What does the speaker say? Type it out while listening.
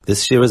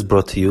This year is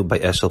brought to you by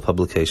Eshel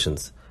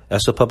Publications.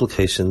 Eshel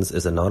Publications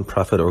is a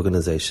non-profit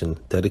organization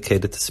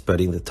dedicated to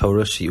spreading the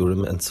Torah,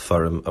 Shiurim, and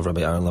Sefarim of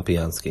Rabbi Aaron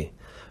Lopiansky.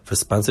 For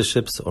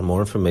sponsorships or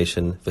more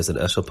information, visit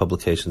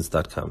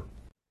eshelpublications.com.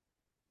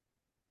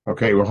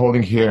 Okay, we're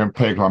holding here in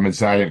Perek Lamed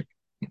Zayin.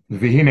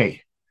 V'hinei,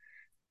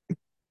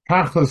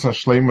 tachlis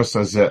hashleimus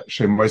hazeh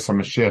shemois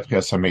haMashiach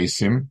ches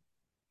hamesim,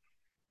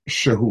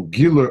 shehu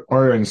gilui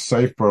or ein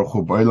seif baruch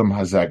hu b'olam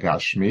hazeh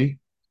gashmi,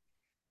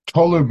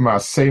 tolub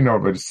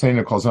ma'aseinu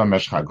v'tseinu kol zman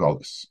meshech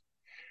hagolos.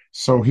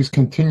 So he's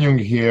continuing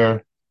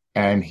here,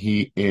 and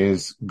he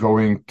is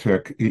going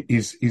to,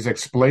 he's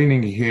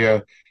explaining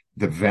here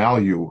the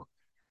value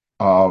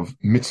of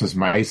mitzvahs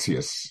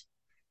ma'asius,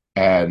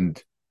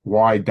 and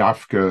why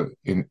dafka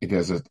in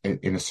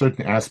a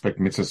certain aspect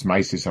mitzvahs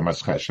ma'asius are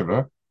much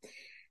cheshava.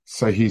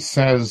 So he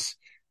says,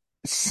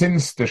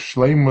 since the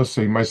shleimus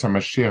of Yimos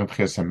HaMashiach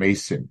Ches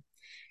HaMesim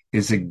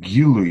is a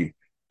gilui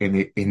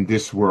in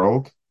this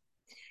world,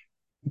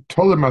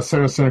 Tolim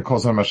Maser Sin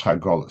calls him Meshech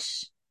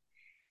HaGolus.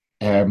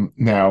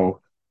 Now,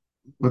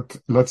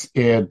 let's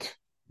add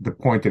the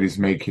point that he's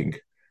making.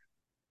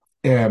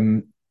 I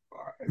think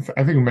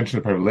we mentioned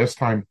it probably last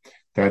time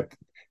that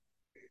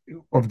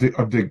of the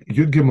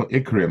Yud Gimel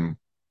Ikrim,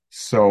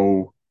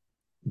 so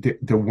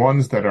the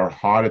ones that are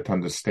harder to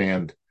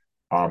understand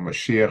are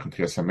Mashiach and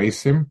Ches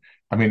HaMesim.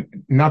 I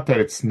mean, not that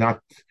it's not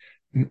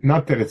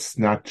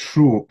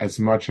true as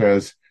much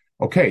as,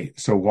 okay,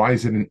 so why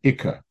is it an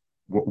Ikar?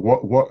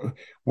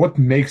 What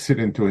makes it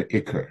into an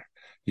Ikar?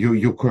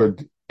 You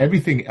could,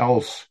 everything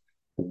else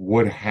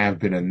would have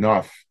been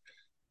enough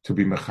to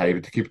be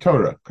mechayiv to keep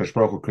Torah. Kadosh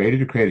Baruch Hu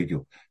created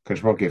you.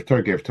 Kadosh Baruch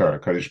Hu gave Torah.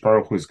 Kadosh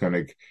Baruch Hu is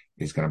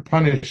gonna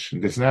punish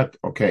and this and that.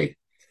 Okay,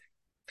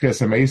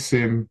 Ches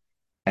HaMesim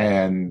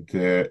and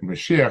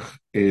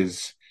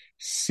Mashiach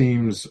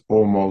seems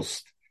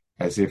almost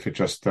as if it's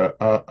just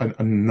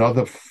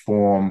another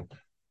form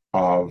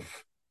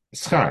of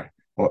schar.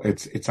 Or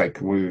it's like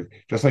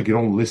just like you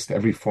don't list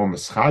every form of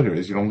schar there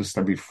is, you don't list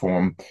every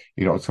form.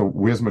 So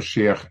where's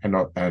Mashiach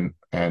and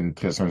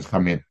Ches HaMesim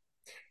come in?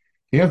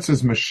 The answer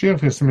is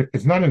Mashiach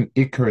is not an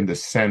ikar in the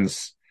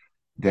sense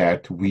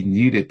that we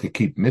need it to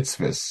keep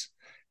mitzvahs.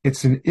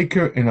 It's an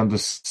ikar in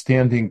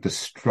understanding the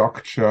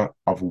structure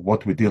of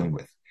what we're dealing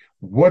with.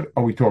 What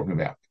are we talking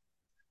about?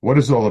 What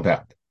is it all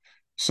about?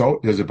 So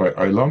there's a Bar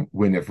Olam,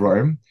 when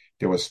Ephraim,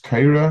 there was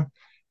Torah,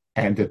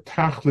 and the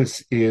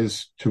tachlis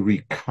is to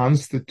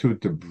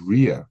reconstitute the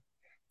Bria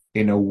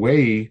in a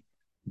way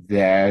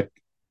that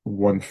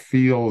one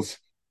feels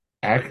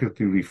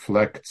accurately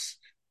reflects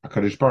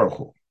HaKadosh Baruch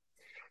Hu.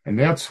 And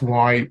that's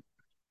why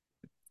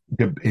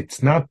the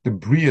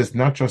Bria is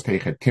not just a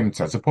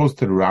chetimtza, as opposed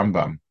to the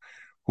Rambam,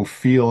 who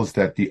feels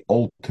that the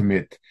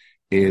ultimate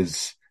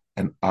is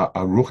a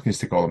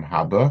ruchnistik olam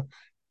haba.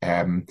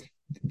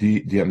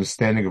 The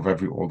understanding of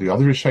all the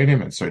other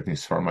Rishonim, and certainly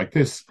Sfarim like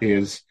this,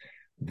 is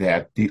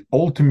that the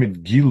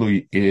ultimate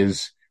gilui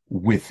is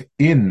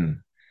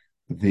within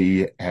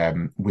the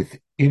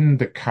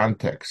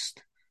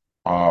context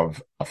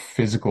of a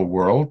physical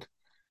world.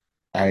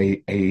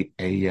 A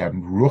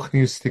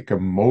ruchnistic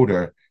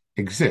motor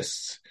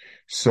exists.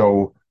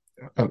 So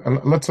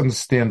let's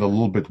understand a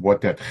little bit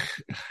what that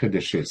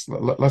chiddush is.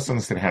 Let's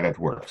understand how that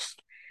works.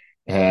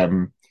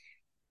 Let's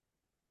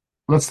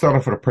start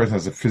off with a person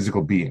as a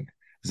physical being.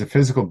 As a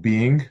physical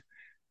being,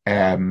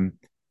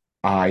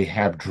 I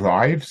have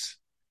drives.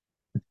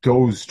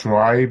 Those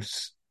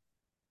drives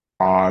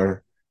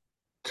are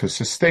to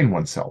sustain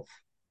oneself,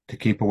 to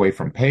keep away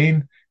from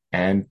pain,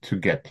 and to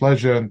get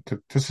pleasure,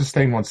 to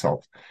sustain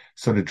oneself.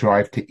 So the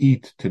drive to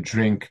eat, to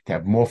drink, to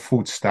have more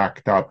food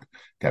stacked up,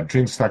 to have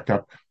drinks stacked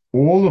up,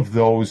 all of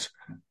those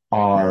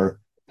are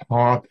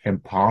part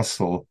and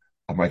parcel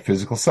of my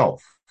physical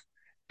self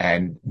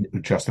and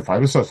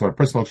justifiable. So a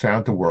person looks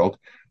around the world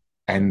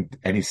and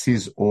he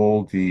sees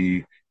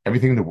everything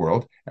in the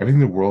world. Everything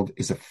in the world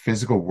is a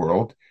physical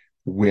world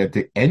where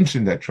the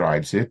engine that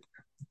drives it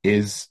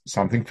is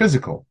something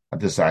physical, a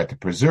desire to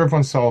preserve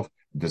oneself,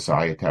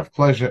 desire to have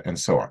pleasure, and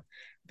so on.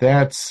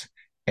 That's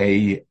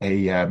a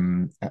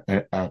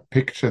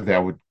picture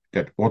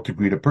that ought to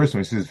greet a person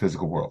who sees the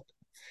physical world.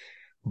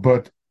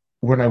 But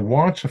when I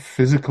watch a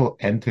physical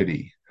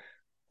entity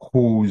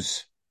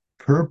whose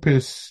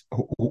purpose,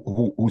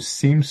 who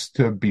seems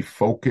to be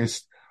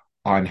focused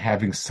on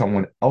having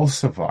someone else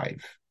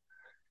survive,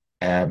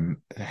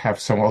 have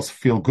someone else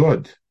feel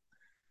good,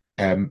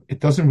 it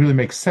doesn't really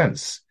make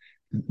sense.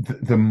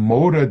 The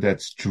motor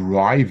that's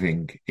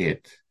driving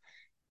it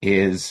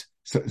is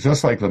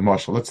just like the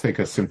marshal. Let's take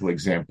a simple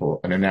example,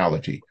 an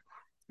analogy.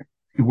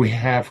 We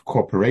have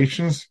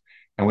corporations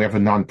and we have a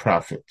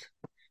non-profit.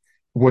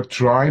 What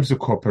drives a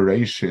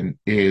corporation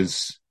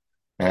is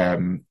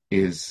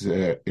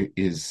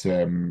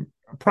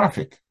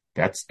profit.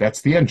 That's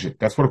the engine.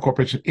 That's what a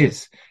corporation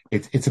is.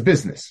 It's a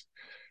business.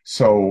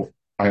 So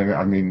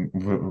I mean,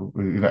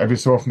 every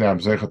so often I'm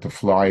zeicha to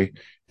fly.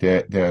 The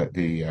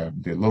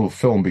little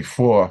film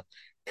before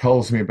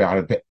tells me about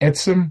it. The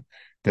etzem,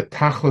 the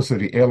tachlis of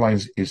the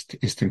airlines is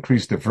to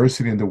increase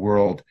diversity in the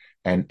world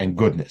and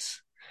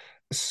goodness.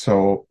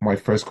 So my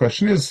first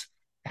question is,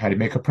 how do you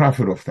make a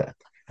profit off that?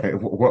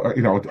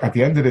 At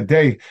the end of the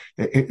day,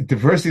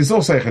 diversity is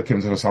also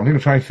echatim. So I'm going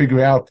to try and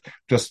figure out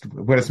just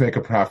where to make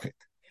a profit.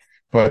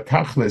 But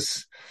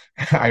tachlis,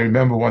 I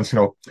remember once,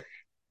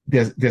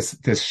 there's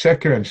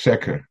sheker and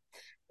sheker.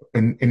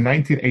 In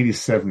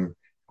 1987,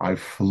 I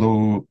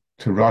flew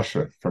to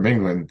Russia from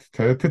England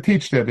to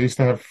teach there. They used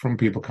to have from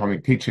people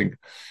coming teaching.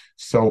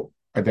 So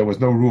there was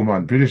no room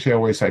on British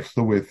Airways. I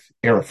flew with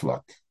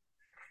Aeroflot.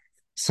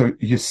 So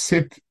you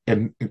sit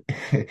in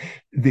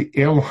the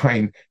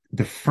airline,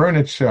 the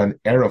furniture on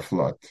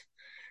Aeroflot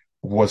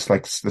was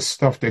like the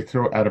stuff they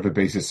throw out of a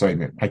base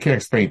assignment. I can't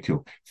explain to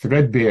you.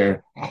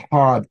 Threadbare,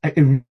 hard.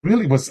 It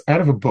really was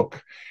out of a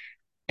book.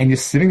 And you're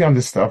sitting on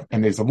this stuff,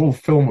 and there's a little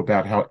film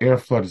about how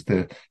Aeroflot is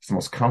the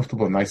most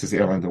comfortable and nicest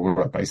airline in the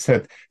world. I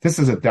said, this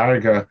is a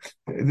darga.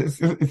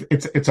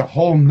 It's a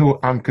whole new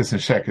amkus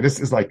and sheker. This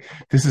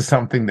is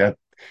something that,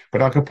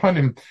 but Al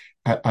Kapanim,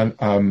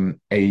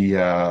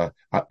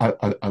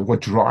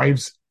 what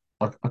drives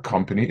a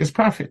company is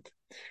profit.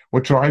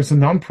 What drives a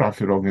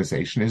non-profit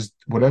organization is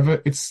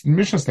whatever its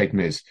mission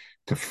statement is,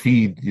 to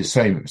feed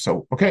Yisayim.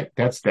 So, okay,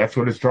 that's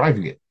what is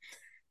driving it.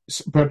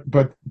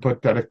 But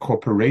that a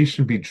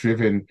corporation be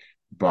driven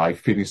by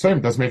feeding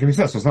Yisayim doesn't make any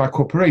sense. So it's not a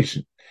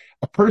corporation.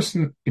 A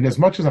person, in as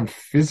much as I'm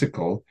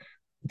physical,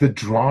 the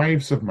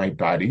drives of my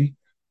body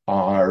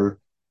are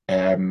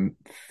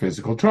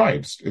physical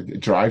drives. It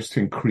drives to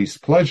increase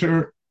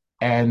pleasure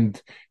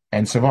and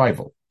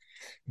survival.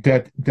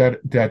 That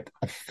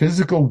a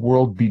physical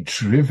world be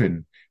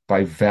driven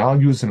by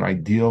values and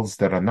ideals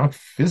that are not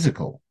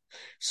physical.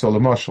 So,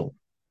 l'mashal,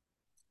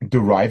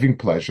 deriving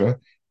pleasure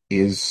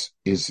is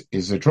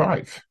a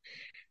drive.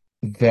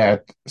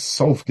 That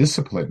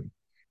self-discipline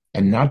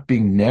and not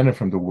being nana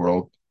from the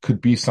world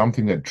could be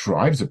something that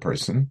drives a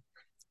person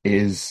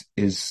is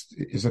a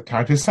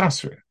tartis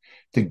sasra.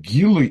 The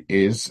gilu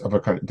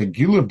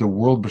of the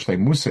world b'shlei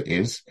Musa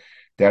is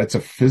that it's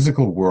a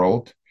physical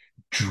world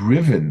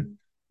driven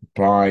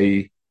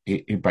by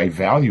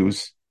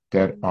values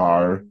that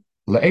are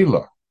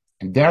le'ela,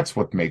 and that's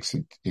what makes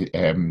it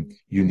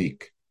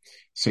unique.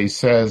 So he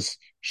says,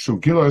 so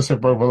now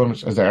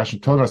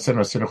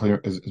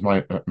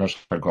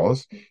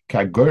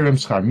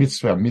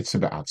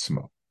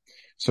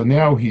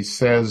he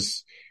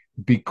says,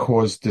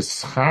 because the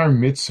schar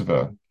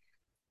mitzvah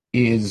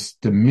is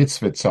the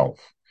mitzvah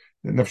itself.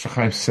 The Nefesh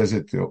HaChaim says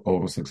it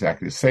almost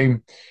exactly the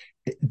same.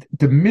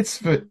 The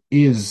mitzvah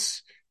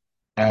is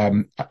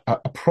a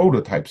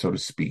prototype, so to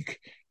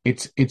speak.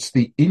 It's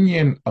the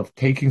inyan of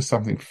taking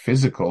something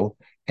physical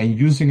and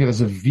using it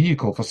as a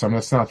vehicle for something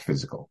that's not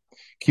physical.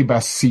 So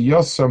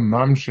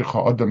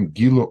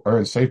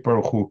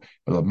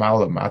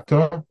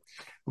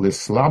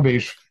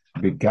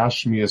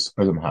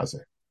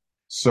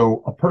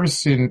a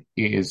person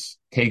is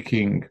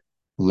taking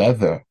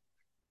leather,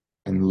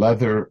 and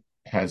leather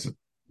has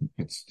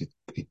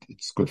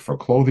it's good for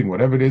clothing,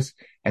 whatever it is,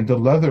 and the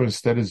leather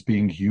instead is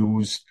being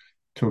used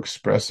to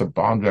express a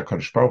bond with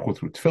HaKadosh Baruch Hu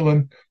through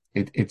tefillin.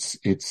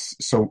 It's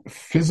so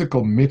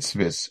physical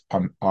mitzvahs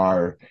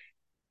are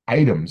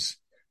items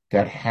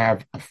that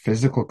have a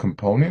physical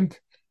component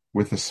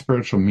with a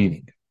spiritual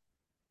meaning.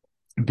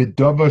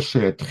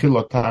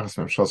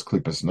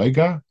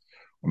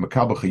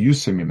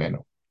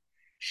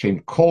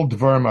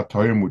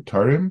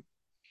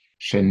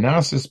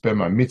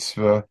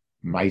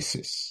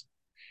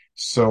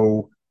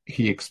 So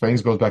he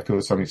explains, goes back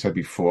to something he said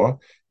before.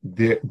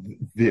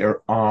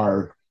 There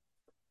are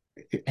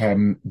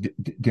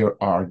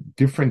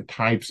different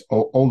types.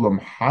 Olam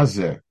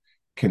Hazeh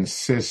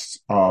consists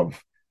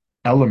of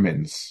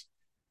elements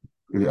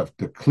of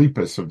the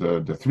klipas, of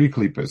the three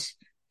klipas,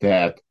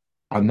 that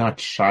are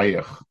not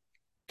shaykh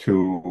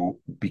to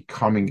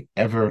becoming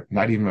ever,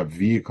 not even a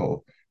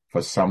vehicle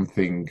for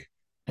something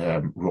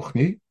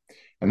ruchni.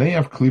 And then you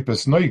have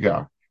klipas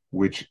noiga,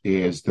 which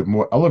is the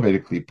more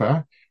elevated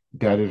klipa,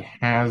 that it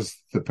has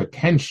the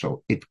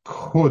potential. It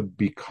could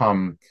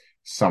become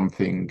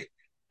something.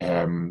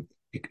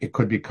 It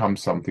could become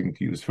something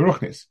to use for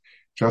ruchnis.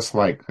 Just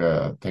like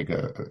take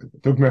a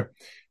dugma,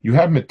 you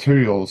have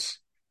materials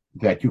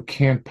that you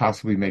can't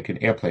possibly make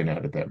an airplane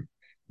out of them.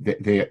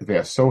 They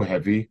are so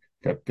heavy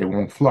that they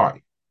won't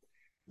fly.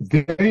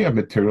 They are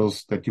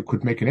materials that you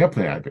could make an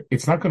airplane out of it.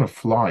 It's not going to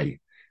fly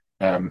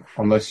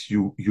unless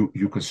you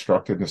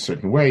construct it in a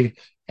certain way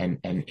and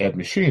add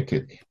machinery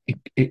to it.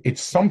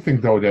 It's something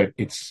though that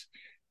it's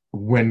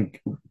when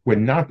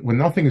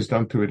nothing is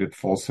done to it, it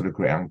falls to the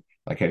ground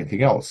like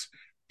anything else.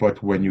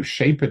 But when you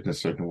shape it in a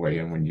certain way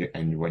and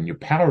when you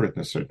power it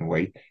in a certain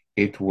way,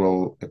 it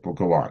will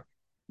go on.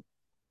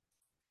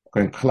 So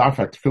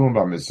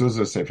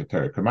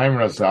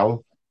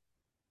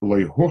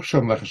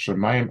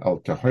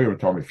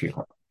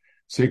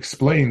he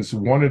explains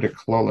one of the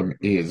klolim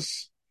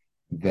is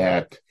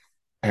that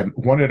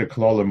one of the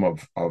klolim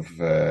of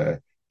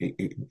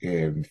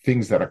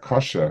things that are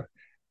kosher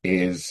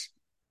is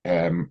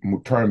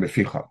mutar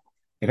meficha.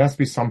 It has to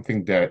be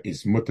something that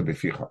is mutar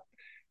beficha.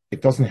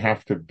 it doesn't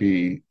have to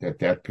be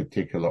that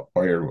particular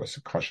oil was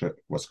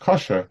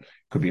kosher.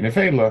 Could be an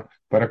avela,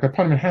 but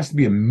it has to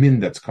be a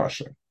min that's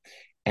kosher.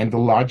 And the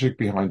logic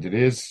behind it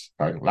is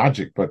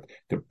but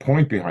the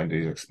point behind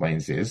it,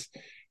 explains, is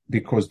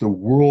because the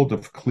world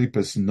of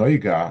klipas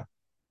noiga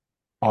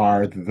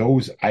are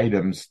those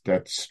items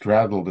that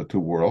straddle the two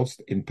worlds.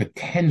 In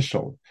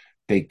potential,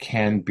 they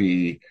can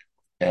be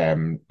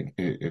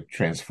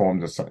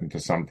transformed into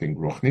something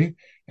ruchni,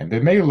 and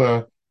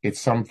b'meila, it's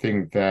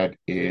something that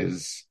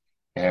is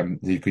that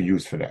you can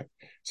use for that.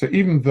 So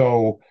even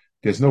though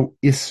there's no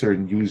isser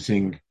in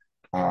using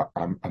a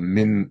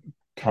min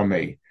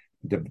tamei,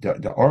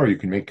 the or you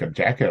can make a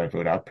jacket out of it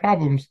without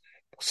problems.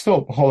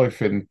 Still,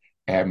 holofin,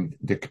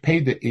 the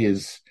kpeda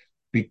is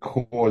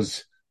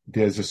because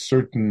there's a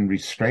certain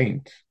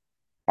restraint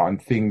on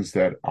things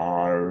that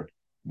are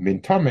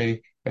min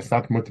tamei. It's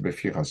not mutter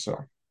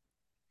b'fichasa.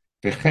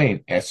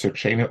 V'chein eser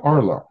shein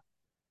orla.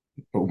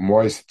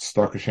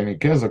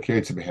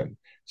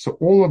 So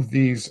all of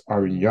these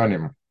are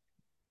inyanim,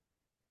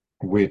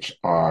 which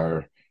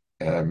are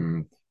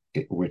keilu,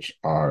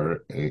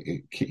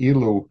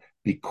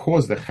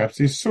 because the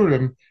chefzi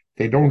surim,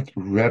 they're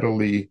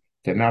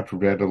not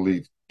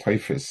readily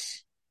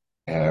typhus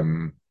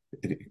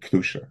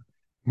kedusha.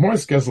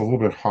 Morris Gezel a little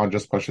bit hard,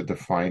 just to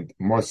find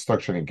Morris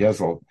structure and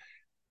Gezel.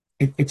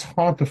 It's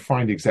hard to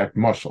find the exact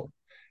muscle.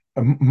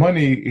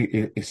 Money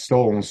is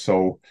stolen,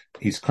 so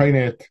he's kind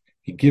it,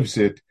 he gives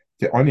it,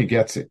 the oni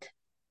gets it.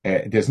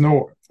 There's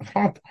no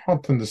hard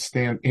to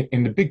understand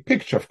in the big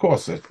picture. Of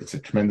course, it's a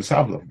tremendous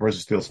avla. A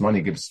person steals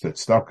money, gives it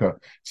tzedakah.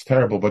 It's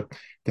terrible, but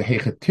the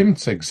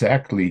hechetimtza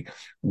exactly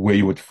where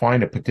you would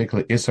find a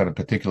particular issa on a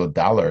particular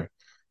dollar.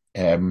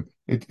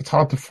 It's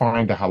hard to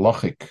find a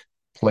halachic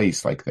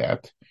place like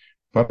that.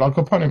 But I'll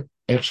go upon him.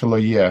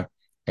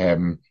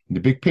 The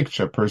big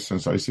picture,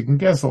 person's Isaac and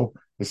Gezel,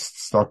 his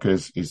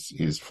tzedakah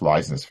is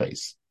flies in his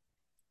face.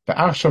 The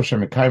achshav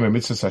shemekayim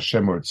mitzvahs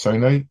Hashem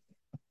u'Ritzonai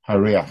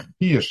hareach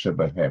hiyah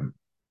shebahem.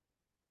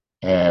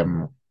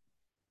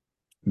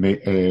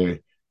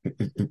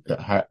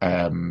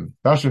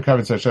 Bashim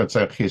kavin tzashem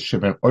tzarech hiyah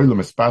sheben oilam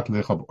espat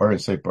lichab oren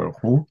seik baruch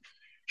hu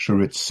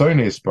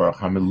shuritzonai is baruch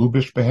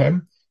hamelubish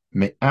behem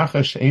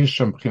me'achar she'ein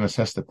shem b'chinas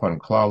hester pon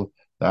klal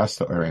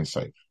la'asta oren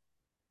seik.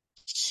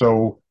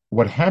 So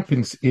what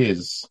happens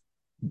is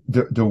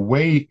the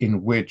way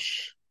in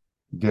which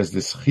there's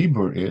this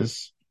chibur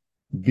is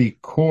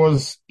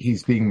because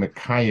he's being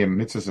mekayim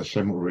mitzvahs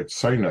Hashem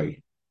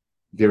u'Ritzonai.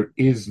 There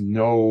is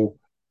no,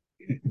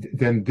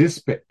 then this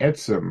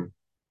be'etzem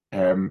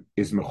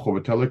is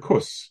mechuvat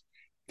halikus.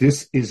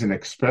 This is an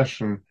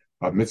expression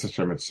of mitzvah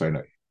Hashem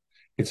u'Ritzonai.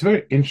 It's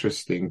very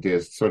interesting.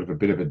 There's sort of a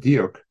bit of a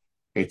diuk.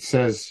 It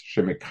says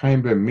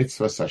shemekayim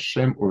be'mitzvahs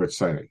Hashem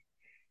u'Ritzonai.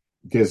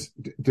 There's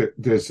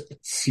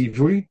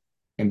tzivui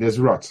and there's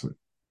ratzon.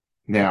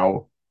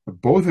 Now,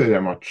 both of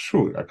them are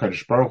true.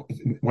 HaKadosh Baruch,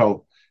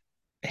 well,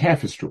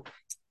 half is true.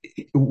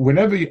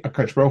 Whenever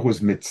HaKadosh Baruch Hu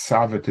is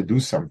mitzvah to do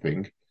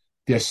something,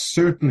 there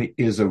certainly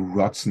is a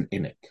ratzon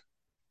in it.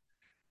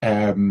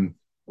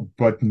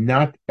 But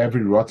not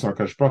every ratzon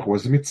HaKadosh Baruch Hu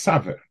was a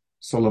mitzvah.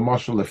 So,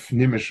 l'mashal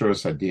lefnim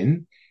eshoros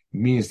adin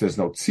means there's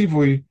no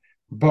tzivui,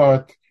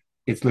 but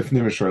it's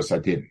lefnim eshoros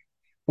adin.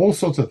 All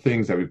sorts of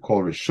things that we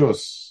call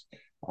rishus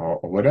or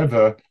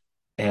whatever,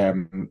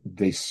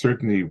 they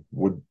certainly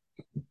would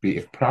be,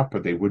 if proper,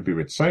 they would be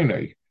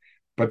ritzonai,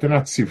 but they're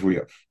not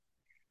sivuyev.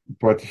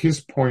 But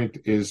his point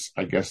is,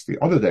 I guess, the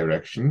other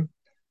direction.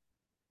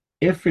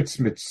 If it's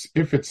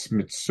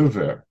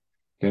mitzuvah,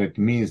 then it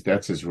means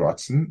that's his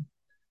ratzon,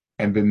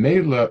 and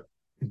b'meila,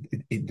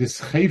 this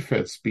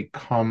chayfetz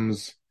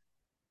becomes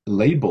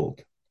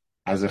labeled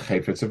as a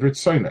chayfetz of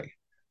ritzonai.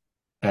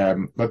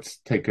 Let's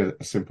take an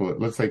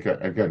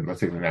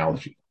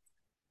analogy.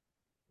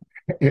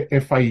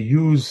 If I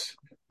use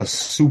a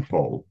soup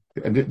bowl,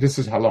 and this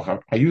is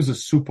halacha, I use a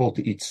soup bowl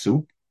to eat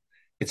soup,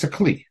 it's a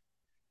kli,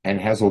 and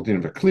it has all din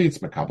of a kli, it's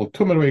makabel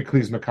tumah, the way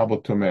kli is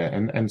makabel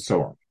tumah, and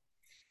so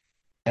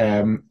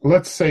on.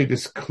 Let's say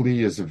this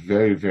kli is a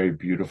very, very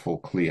beautiful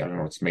kli. I don't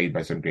know, it's made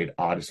by some great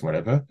artist,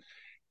 whatever,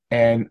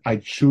 and I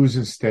choose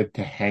instead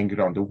to hang it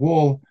on the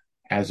wall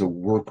as a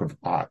work of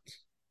art.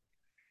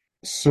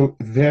 So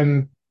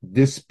then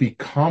this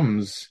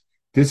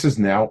is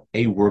now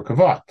a work of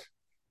art,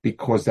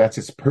 because that's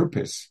its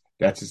purpose,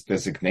 that's its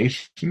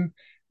designation,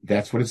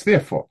 that's what it's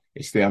there for.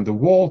 It's there on the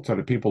wall so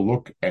that people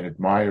look and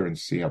admire and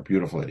see how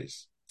beautiful it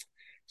is.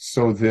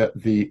 So the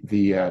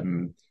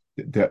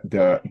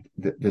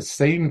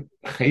same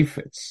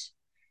chayfetz,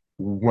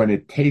 when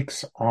it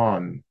takes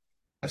on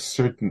a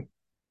certain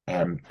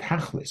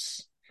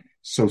tachlis,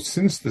 so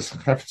since this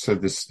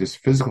chayfetz, this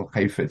physical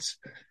chayfetz,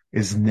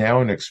 is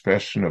now an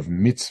expression of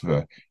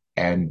mitzvah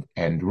and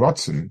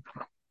ratzon,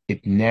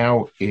 it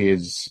now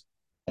is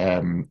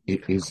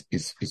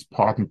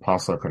part and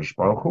parcel of HaKadosh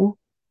Baruch Hu,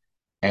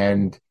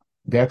 and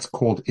that's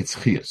called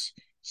itzchias.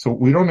 So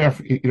we don't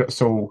have,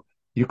 so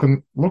you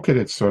can look at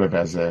it sort of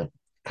as a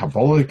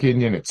Kabbalic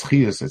Indian, it's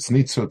chias, it's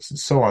nitzutz, and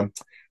so on,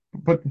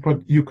 but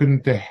you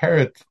can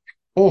inherit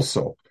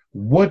also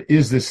What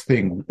is this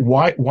thing?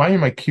 Why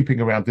am I keeping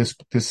around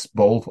this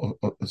bowl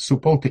of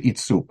soup bowl to eat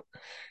soup?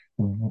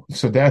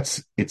 So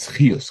it's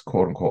chius,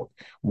 quote unquote.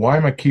 Why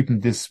am I keeping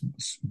this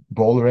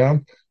bowl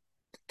around?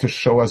 To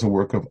show as a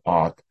work of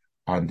art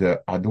on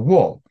the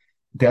wall.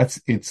 It's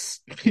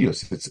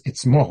chius,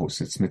 it's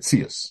mohus, it's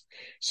mitzius.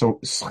 So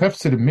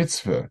schefze the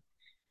mitzvah.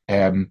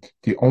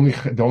 The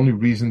only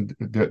reason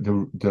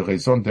the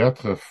raison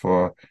d'être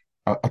for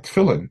a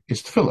tefillin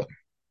is tefillin.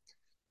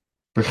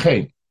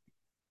 B'chein.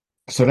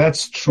 So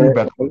that's true,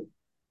 but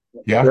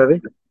yeah,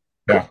 Ravi?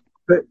 yeah.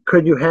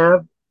 Could you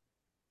have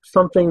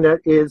something that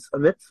is a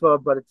mitzvah,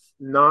 but it's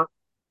not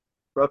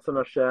Ratzon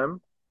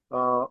Hashem,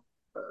 an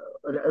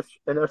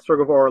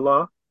esrog of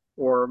Orla,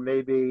 or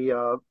maybe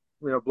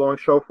blowing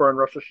shofar on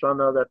Rosh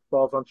Hashanah that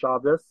falls on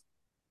Shabbos?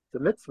 It's a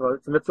mitzvah.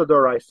 It's a mitzvah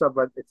d'oraisa,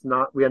 but it's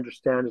not. We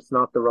understand it's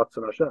not the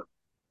Ratzon Hashem.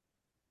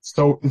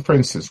 So, for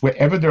instance,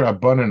 wherever the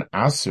Rabbanan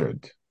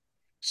answered,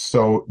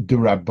 so the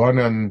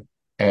Rabbanan,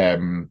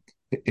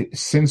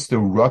 since the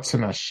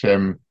Ratzon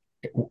Hashem,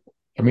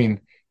 I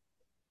mean,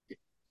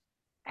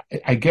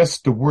 I guess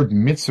the word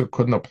mitzvah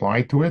couldn't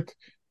apply to it.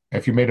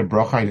 If you made a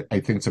bracha, I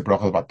think it's a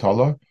bracha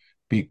batala,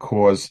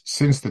 because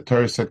since the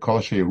Torah said kol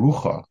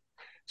sheyerucha,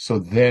 so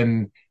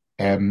then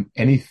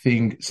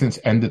anything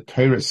and the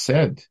Torah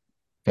said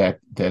that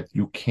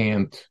you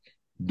can't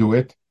do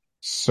it.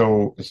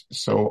 So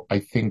I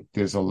think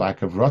there's a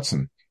lack of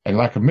ratzon and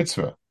lack of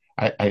mitzvah.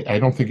 I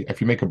don't think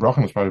if you make a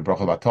bracha, it's probably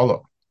bracha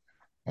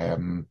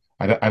batala.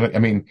 I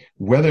mean,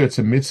 whether it's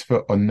a mitzvah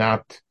or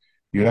not,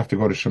 you'd have to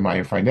go to Shemai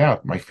and find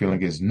out. My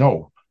feeling is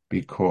no,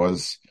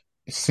 because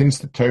since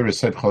the Torah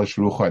said Chol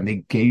Shlucha and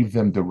they gave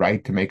them the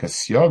right to make a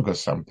siyag or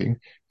something,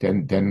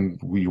 then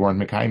we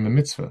weren't mekayim a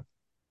mitzvah.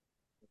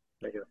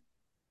 Thank you.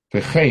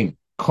 V'chein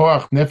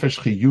koach nefesh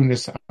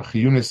chiyunis.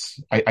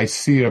 I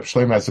see Reb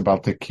Shlomo as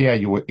about the care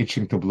you were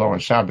itching to blow on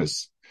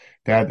Shabbos.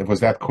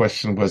 That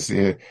question was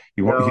I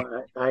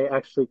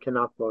actually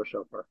cannot blow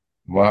shofar.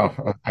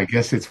 Well, I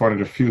guess it's one of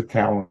the few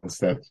talents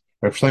that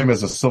Reb Shlomo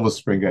is a silver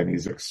springer, and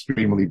he's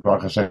extremely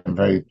Baruch Hashem,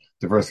 very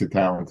diversely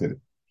talented.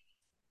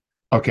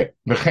 Okay,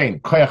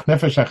 v'chein koach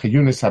nefesh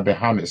hachiyunis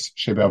habehamis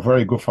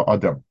shebe'avari gufa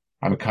adam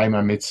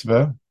amekayim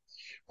mitzvah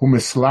hu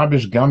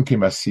mislabish gam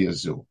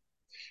kimasiyazu.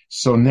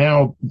 So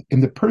now,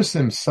 in the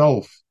person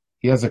himself,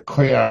 he has a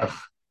koach,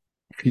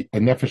 a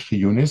nefesh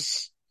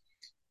chiyunis,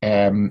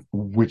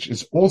 which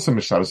is also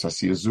mishlabish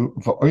asiyazu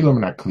v'oilam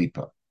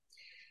naklipa.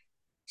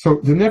 So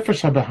the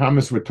nefesh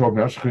habehamis we're talking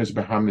about, nefesh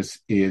habehamis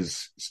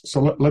is.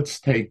 So let's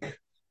take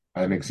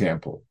an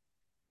example.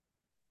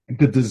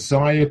 The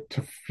desire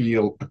to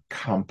feel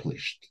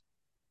accomplished.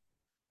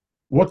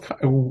 What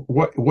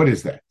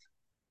is that?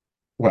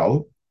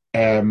 Well,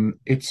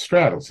 it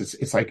straddles.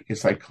 It's like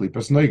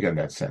klipas noiga in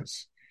that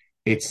sense.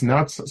 It's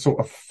not so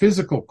a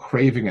physical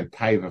craving and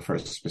taiva for a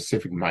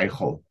specific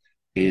meichel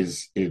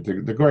is the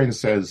Goyen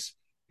says,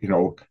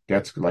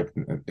 that's like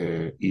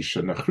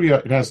isha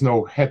nachriya. It has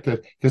no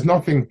heta. There's no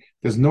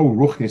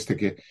ruchnis to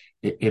get.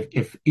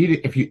 If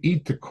you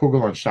eat the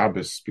kugel on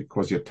Shabbos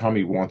because your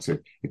tummy wants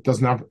it, it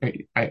does not.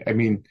 I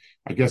mean,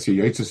 I guess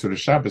your yotzes to the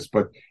Shabbos,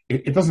 but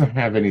it doesn't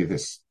have any of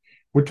this.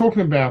 We're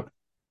talking about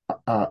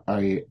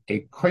a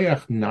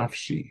koyach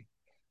nafshi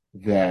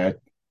that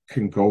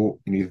can go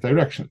in either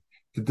direction.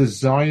 The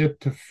desire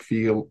to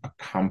feel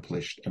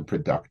accomplished and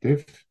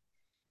productive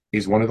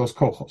is one of those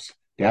kochos.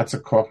 That's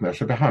a koch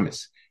nefesh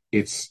behamis.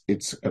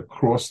 It's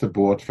across the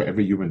board for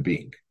every human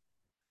being.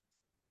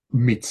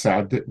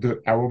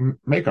 Mitzad, our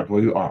makeup,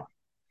 where you are.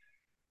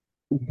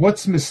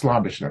 What's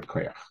mislabish not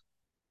koyach?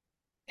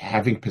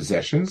 Having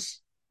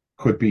possessions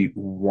could be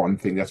one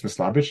thing that's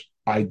mislabish.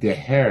 I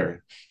deher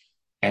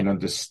and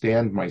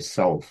understand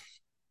myself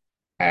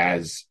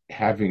as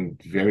having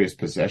various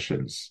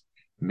possessions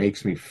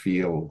makes me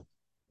feel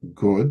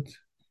good.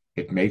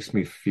 It makes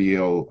me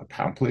feel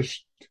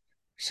accomplished,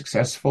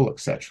 successful,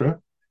 etc.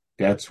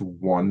 That's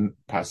one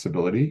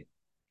possibility.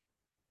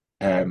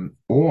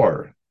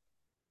 Or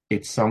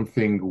it's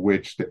something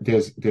which the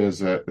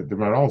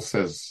Maral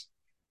says,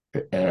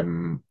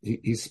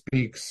 he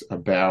speaks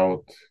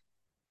about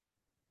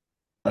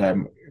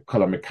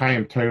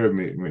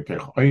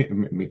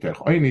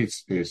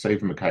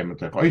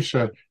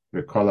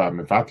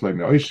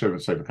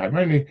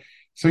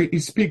so he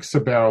speaks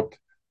about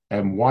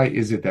why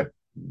is it that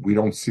we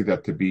don't see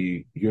that to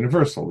be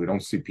universal? We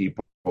don't see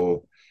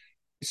people.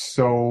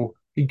 So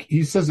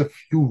he says a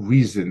few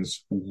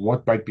reasons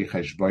what might be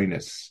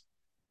cheshbonis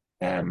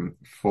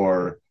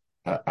for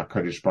a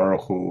Kadosh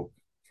Baruch Hu,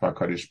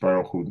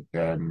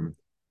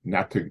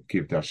 not to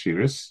give the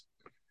ashiris.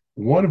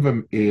 One of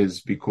them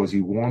is because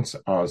he wants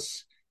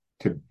us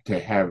to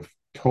have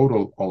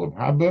total olam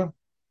haba,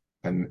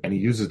 and he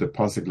uses the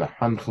pasuk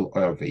lahanchel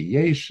oil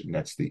ve'yesh, and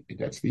that's the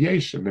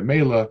yesh, and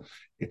b'meila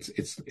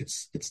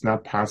it's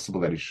not possible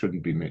that it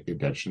shouldn't be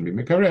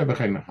mekarev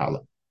v'chein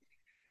hala.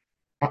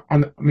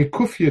 On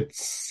Mikufya, it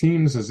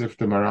seems as if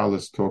the Maral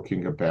is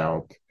talking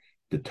about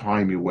the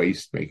time you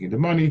waste making the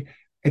money.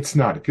 It's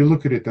not. If you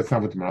look at it, that's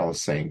not what the Maral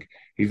is saying.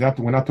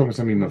 We're not talking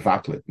something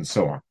mevatlet and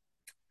so on.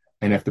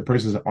 And if the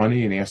person's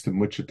ani and asked him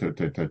which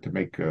to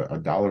make a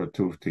dollar or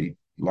two to eat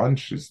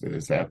lunch, is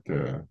that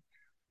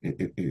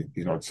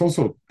it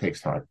also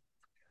takes time.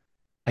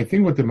 I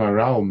think what the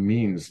moral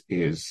means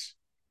is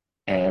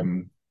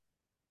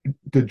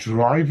the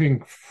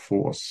driving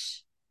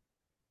force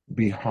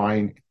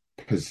behind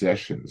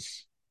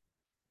possessions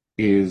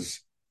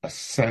is a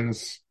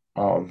sense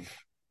of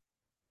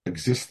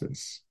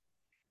existence.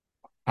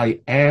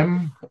 I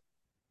am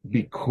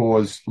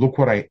because look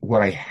what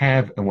I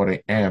have and what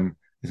I am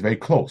is very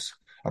close.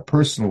 A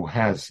person who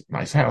has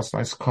nice house,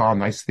 nice car,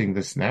 nice thing,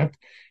 this and that,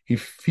 he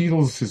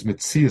feels his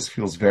mitzias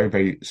feels very,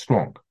 very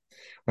strong.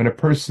 When a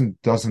person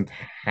doesn't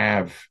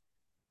have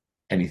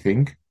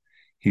anything,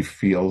 he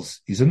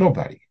feels he's a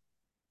nobody.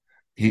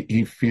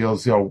 He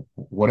feels,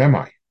 what am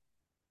I?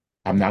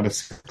 I'm not a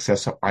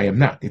successor. I am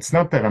not. It's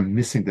not that I'm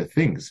missing the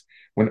things.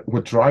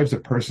 What drives a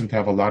person to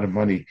have a lot of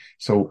money,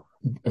 so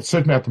a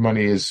certain amount of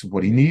money is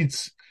what he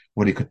needs,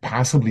 what he could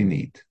possibly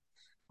need.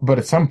 But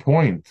at some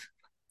point,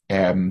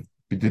 the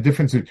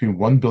difference between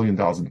 $1 billion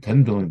and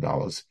 $10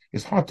 billion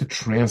is hard to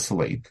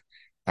translate.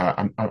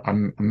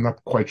 I'm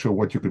not quite sure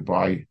what you could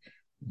buy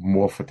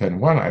more for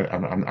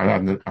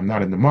 10-1. I'm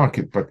not in the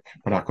market, but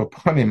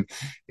Akopanim,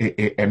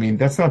 I mean,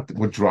 that's not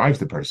what drives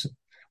the person.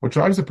 What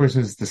drives the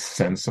person is the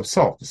sense of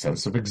self, the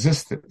sense of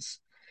existence.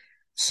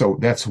 So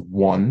that's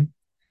one.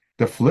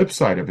 The flip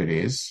side of it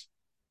is,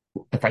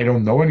 if I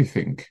don't know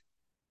anything,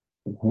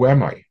 who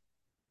am I?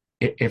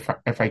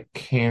 If I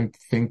can't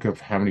think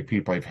of how many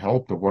people I've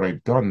helped or what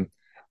I've done,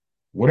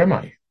 what am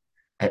I?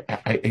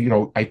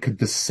 I could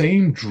the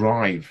same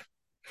drive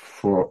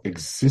for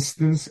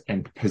existence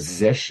and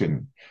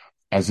possession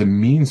as a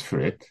means for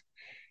it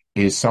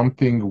is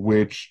something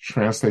which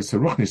translates to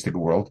the Ruchnistic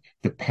world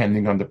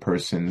depending on the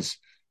person's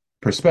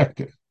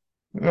perspective.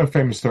 A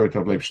famous story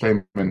of Leib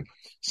Shleiman,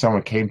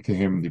 someone came to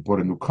him, they bought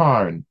a new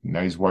car, and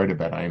now he's worried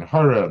about Ayin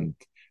Hara, and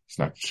he's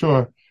not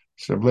sure.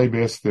 So Leib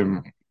asked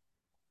him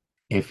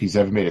if he's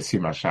ever made a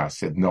Sima Shas.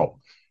 Said no.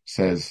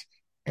 Says,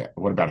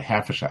 what about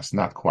half a Shas?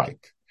 Not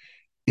quite.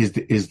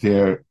 Is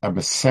there a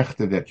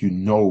Masechta that you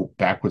know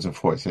backwards and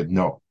forwards? He said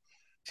no.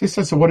 So he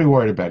said, so what are you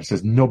worried about? He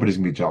says, nobody's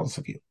going to be jealous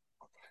of you.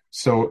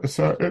 So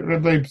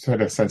Leib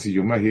had a sense of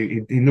humor.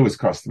 He knew his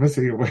customers.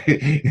 He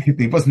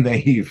wasn't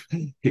naive,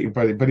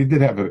 but he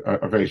did have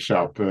a very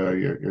sharp,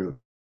 dry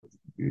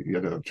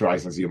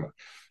sense of humor.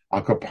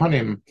 Al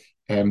Kapanim,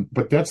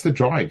 but that's the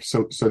drive.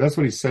 So that's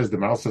what he says. The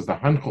Mal says the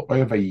Hanchel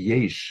Oyeva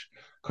Yesh.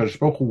 Kadosh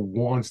Baruch Hu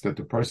wants that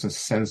the person's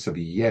sense of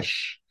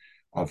yesh,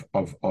 of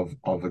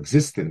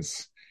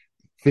existence,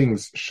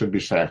 things should be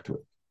shaykh to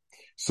it.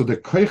 So the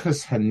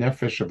koiches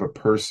hanefesh of a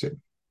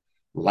person,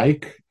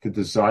 like the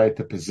desire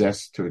to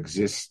possess, to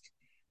exist,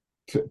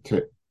 to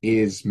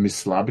is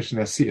mislabish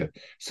nasiyah.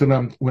 So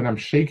when I'm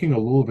shaking a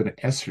little bit of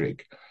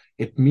esrig,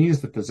 it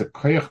means that there's a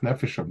koyach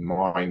nefesh of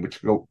mine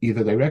which go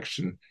either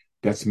direction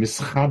that's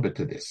mischabe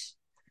to this.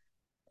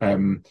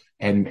 The oilam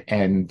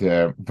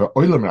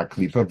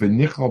raklifa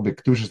v'nichal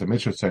b'kedushas the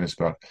mitzvah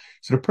tzaynisbar.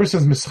 So the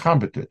person's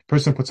mischabe to it. The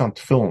person puts on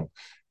tefillin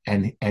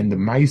and the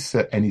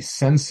maisa and he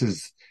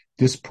senses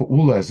this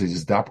pu'ula as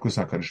his dapkus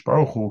HaKadosh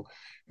Baruch Hu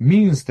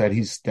means that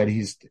he's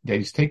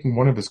taking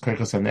one of his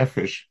koyches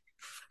hanefesh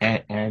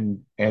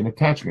and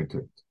attaching it to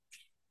it.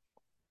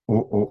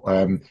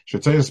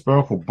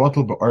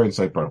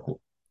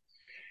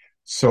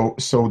 So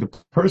the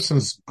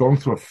person's going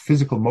through a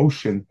physical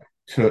motion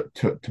to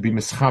be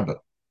mischaber.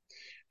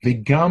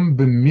 V'gam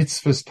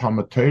b'mitzvahs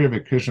Talmud Torah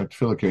v'Krishna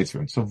tefillah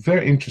keitzvim. So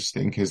very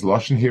interesting. His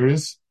lashon here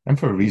is, and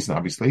for a reason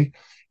obviously,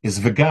 is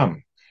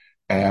v'gam.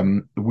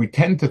 We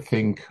tend to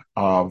think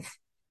of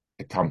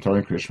Talmud Torah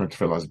and Krishna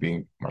tefillah as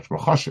being much more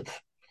chashiv,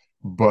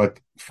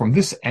 but from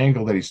this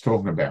angle that he's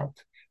talking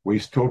about, where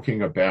he's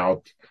talking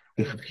about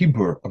the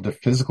chibur of the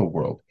physical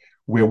world,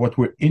 where what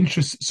we're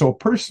interested, so a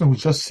person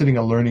who's just sitting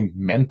and learning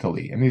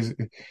mentally, and he's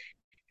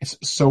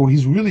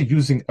really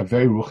using a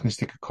very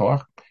ruchnistic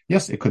koach.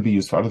 Yes, it could be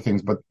used for other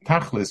things, but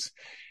tachlis,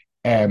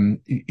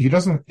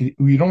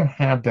 we don't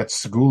have that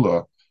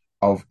segula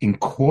of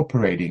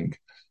incorporating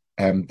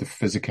the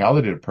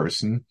physicality of the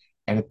person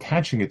and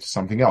attaching it to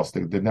something else,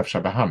 the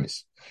nefesh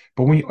habahamis.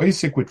 But when you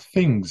oisik with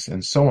things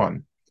and so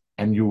on,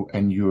 and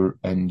you're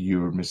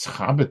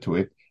mischaber to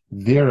it,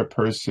 there a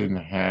person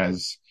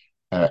has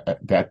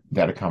that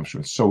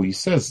accomplishment. So he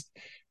says,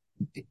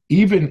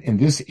 even in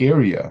this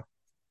area,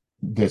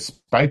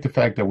 despite the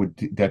fact that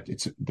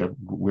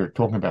we're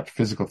talking about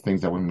physical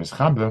things that we're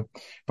mischaber,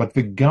 but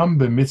the gam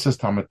b'mitzvahs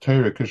Talmud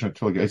Torah Krishna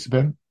tefillah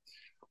keitzvim,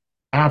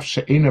 af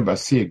she'ena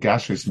b'asiyah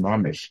gashris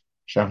mamish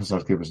shachas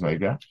kibus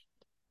noiga,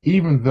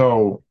 even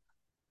though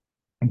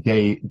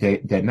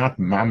they're not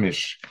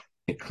mamish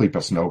a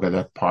klipas noga,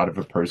 that part of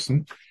a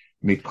person,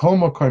 mikol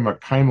makoy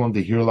makaimon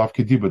de hirlav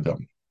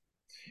kedibadam,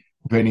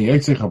 v'ni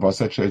yitzich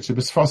havasat she'etzi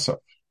b'sfasav.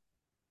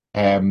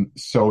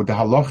 So the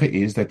halacha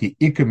is that the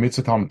ikar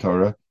mitzvah Talmud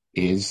Torah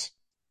is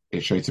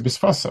she'etzi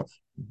b'sfasav.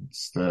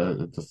 It's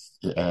the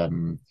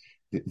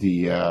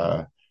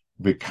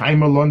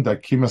v'kaimalon da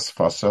kimas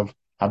fasav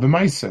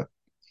habemaisa.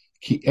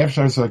 כי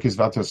אפשר לזרוק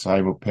כזבת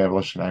הסיים ופבל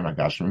השניים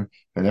הגשמים,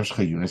 ונפש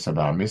חיונס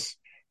הבאמיס,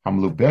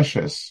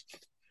 המלובשס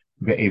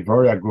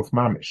ואיבורי הגוף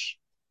מamish.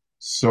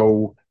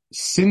 So,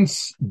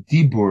 since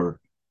Dibur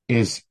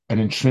is an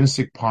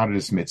intrinsic part of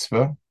this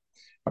mitzvah,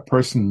 a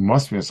person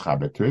must be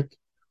mischaber to it,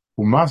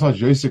 ומזל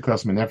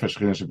ג'ויסיקוס מנפש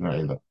חיונס שבנו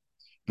אלה.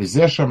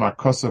 וזה שם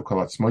הכוסף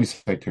כל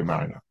עצמויסי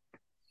תאמרנה.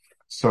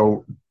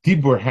 So,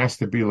 Dibur has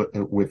to be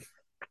with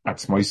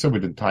Atzmoisa,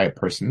 with the entire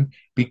person,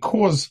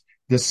 because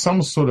there's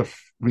some sort of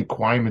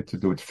requirement to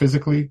do it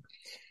physically.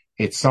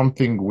 It's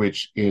something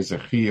which is a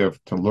chiyuv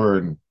to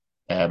learn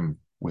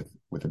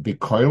with a big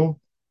coil.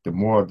 The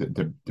more,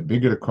 the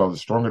bigger the coil, the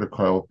stronger the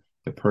coil,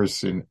 the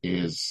person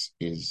is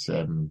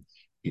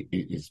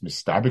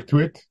mistabik to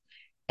it.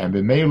 And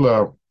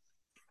b'meila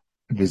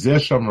v'zeh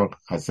shamar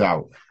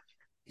Chazal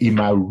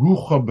ima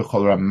rucha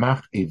b'chol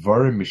ramach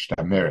evarim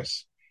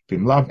mishtameres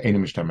v'imlav ena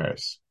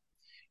mishtameres.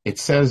 It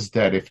says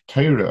that if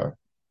Torah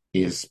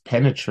is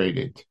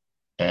penetrated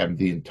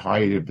the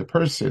entirety of the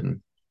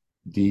person,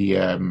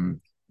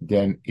 then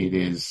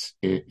it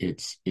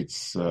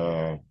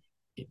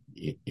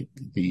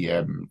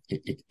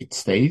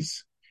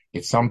stays.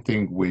 It's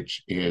something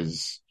which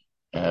is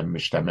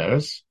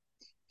mishtameres.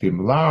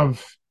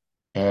 Vimlav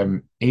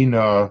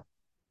ena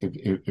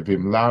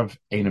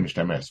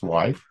mishtameres.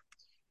 Why?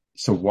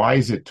 So why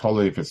is it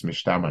totally if it's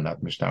mishtama,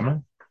 not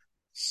mishtama?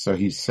 So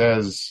he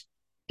says.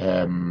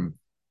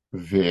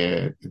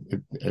 The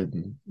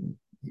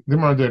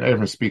Gemara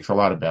ever speaks a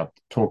lot about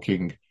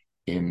talking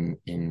in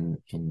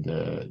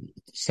the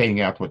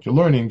saying out what you're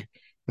learning.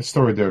 The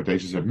story there of the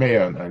ages of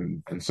Meah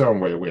and so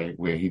on,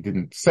 where he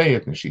didn't say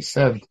it and she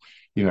said,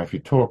 if you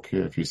talk,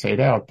 if you say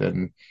it out,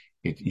 then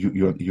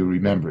you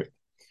remember it.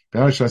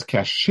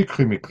 Shikra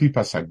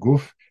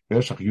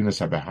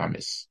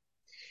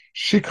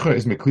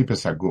is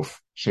meklipas haguf,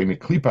 she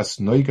meklipas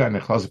noiga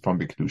nechaz from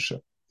b'kedusha.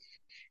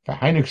 So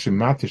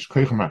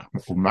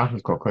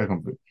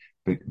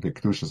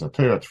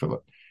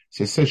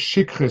he says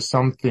shikra is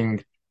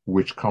something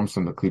which comes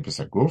from the klipas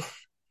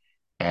haguf,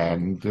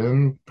 and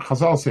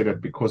Chazal say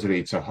that because of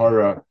the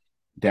Yitzhahara,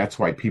 that's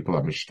why people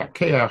are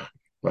mishtakeach.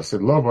 Blessed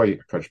Lovai,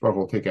 Kadosh Baruch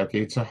will take out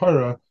the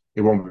Yitzhahara,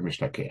 it won't be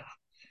mishtakeach.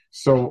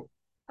 So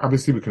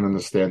obviously we can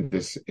understand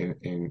this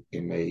in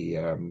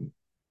a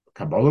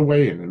Kabbalah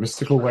way, in a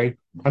mystical way.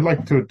 I'd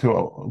like to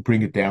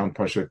bring it down,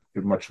 Pasha,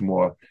 much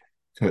more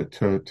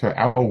to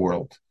our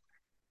world.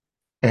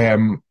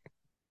 The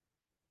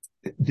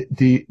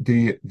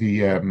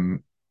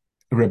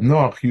Reb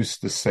Noach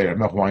used to say, Reb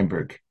Noach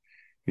Weinberg,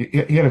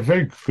 he had a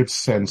very good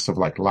sense of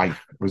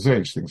life. It was very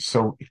interesting.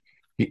 So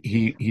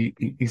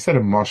he said a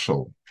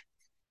mashal.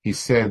 He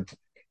said,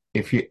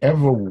 if you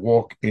ever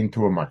walk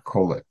into a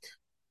makolet,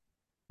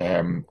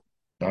 I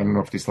don't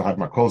know if they still have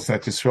makolet,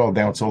 that's Israel,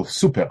 now it's all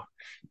super.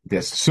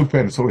 There's super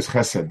and it's always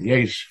chesed,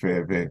 yesh,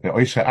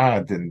 ve'oisha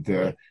ad, and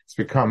it's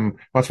become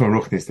much more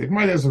ruchnistic.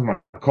 There's a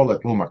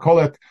makolet, little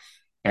makolet,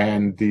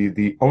 and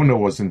the owner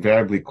was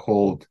invariably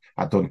called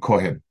Adon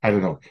Kohen. I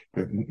don't know,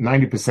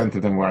 90%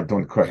 of them were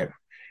Adon Kohen.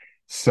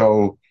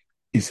 So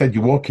he said,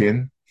 you walk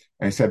in,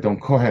 and he said, Adon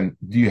Kohen,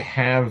 do you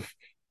have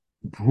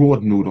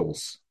broad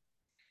noodles?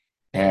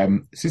 So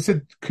he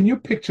said, can you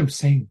picture him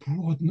saying,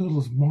 broad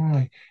noodles,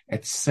 my,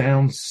 it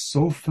sounds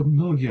so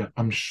familiar.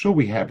 I'm sure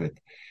we have it.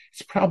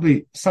 It's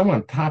probably somewhere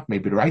on top,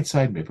 maybe the right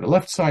side, maybe the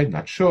left side,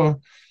 not sure.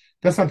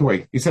 That's not the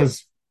way. He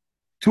says,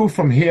 2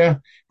 from here,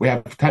 we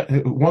have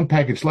 1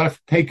 package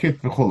left, take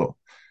it, v'cholo.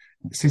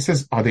 So he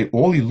says, are they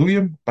all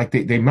Iluyim? Like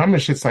they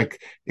mamish, it's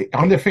like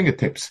on their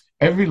fingertips.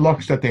 Every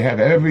lux that they have,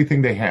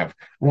 everything they have.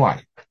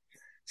 Why?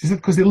 He said,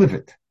 because they live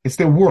it. It's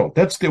their world.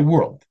 That's their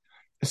world.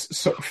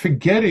 So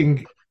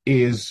forgetting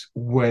is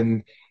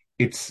when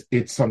it's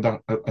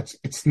not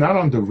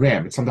on the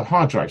RAM, it's on the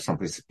hard drive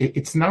someplace.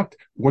 It's not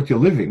what you're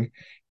living.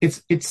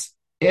 It's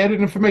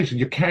added information.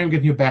 You're carrying it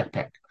in your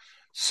backpack.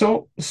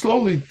 So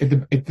slowly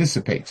it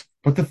dissipates.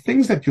 But the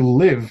things that you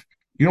live,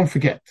 you don't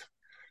forget.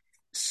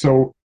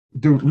 So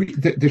the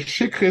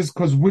shikha is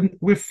because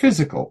we're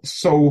physical.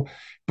 So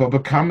Baba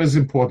Kama is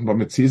important,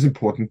 Baba Metzi is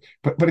important,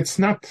 but it's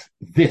not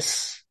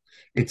this.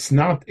 It's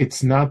not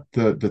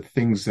the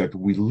things that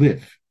we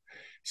live.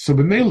 So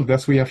b'meila,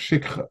 that's where you have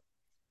shikha.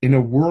 In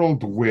a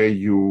world where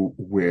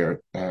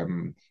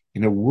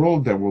in a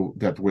world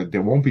where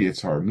there won't be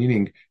Yitzhar,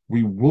 meaning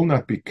we will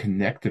not be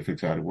connected to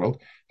the outer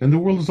world, then the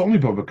world is only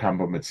Baba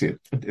Kamba Metzir.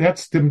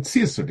 That's the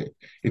Metzias of it.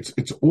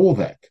 It's all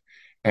that.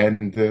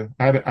 And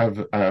I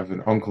have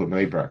an uncle in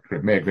Leibrak,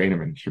 Meir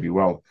Greineman, should be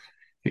well.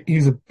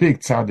 He's a big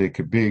tzaddik,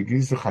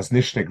 he's a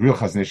chaznishnik, real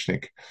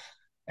chaznishnik.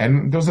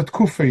 And there was a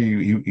tkufa,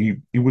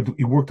 he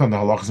worked on the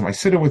halachas. I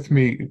sit with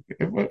me.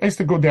 I used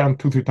to go down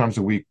 2-3 times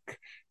a week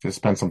to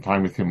spend some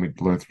time with him. We'd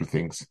learn through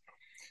things.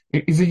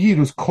 He's a yid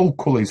who's kol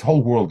kula. His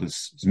whole world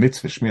is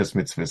mitzvah, shmiras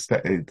mitzvahs,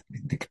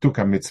 the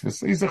ketuka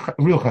mitzvahs. He's a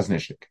real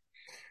chaznishnik.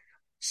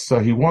 So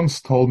he once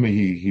told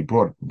me, he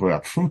brought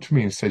out fruit to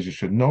me and says, you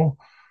should know,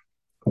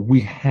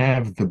 we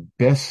have the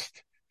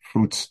best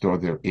fruit store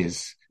there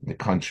is in the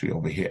country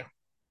over here.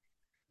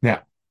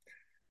 Now,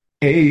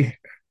 I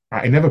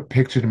never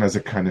pictured him as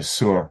a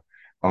connoisseur.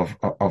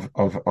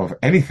 of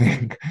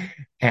anything,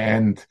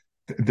 and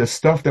the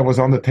stuff that was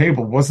on the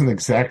table wasn't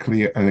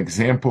exactly an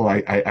example.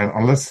 I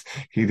unless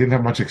he didn't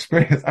have much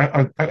experience.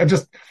 I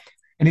just,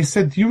 and he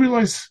said, "Do you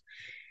realize?"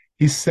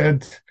 He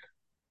said,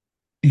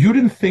 "You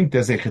didn't think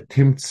there's a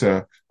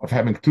chetimtza of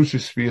having tusha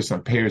spheres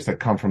on pairs that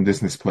come from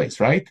this place,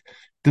 right?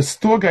 The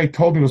store guy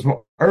told me was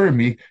more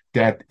me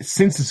that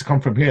since it's come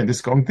from here and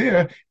this going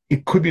there,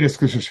 it could be the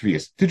tusha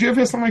spheres. Did you ever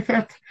hear something like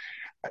that?"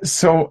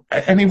 So,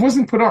 and he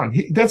wasn't put on.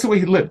 That's the way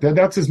he lived.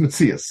 That's his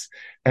metzias.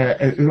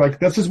 Like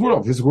that's his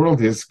world. His world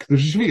is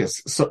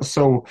shvius.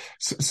 So,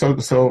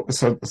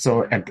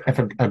 if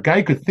a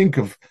guy could think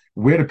of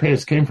where the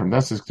pairs came from,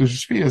 that's his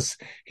shvius.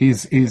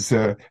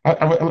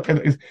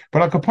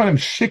 But Al Kapanim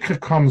shikha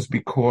comes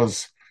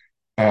because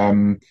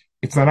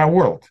it's not our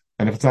world,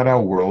 and if it's not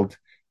our world,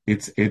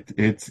 it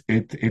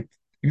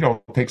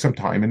takes some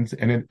time and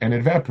it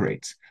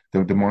evaporates.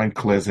 The mind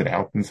clears it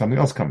out and something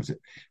else comes in.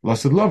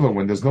 Lasted lover,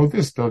 when there's no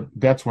this,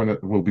 that's when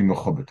it will be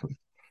mechubat.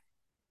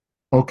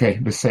 Okay,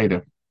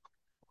 Beseda.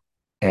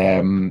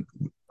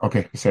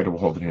 Okay, Beseda, we'll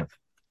hold it here.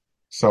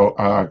 So,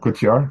 good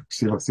year.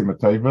 Sima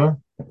Taiva.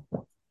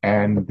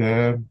 And,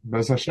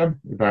 Bez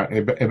Hashem, about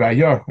a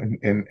year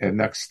in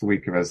next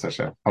week, Bez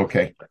Hashem.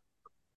 Okay.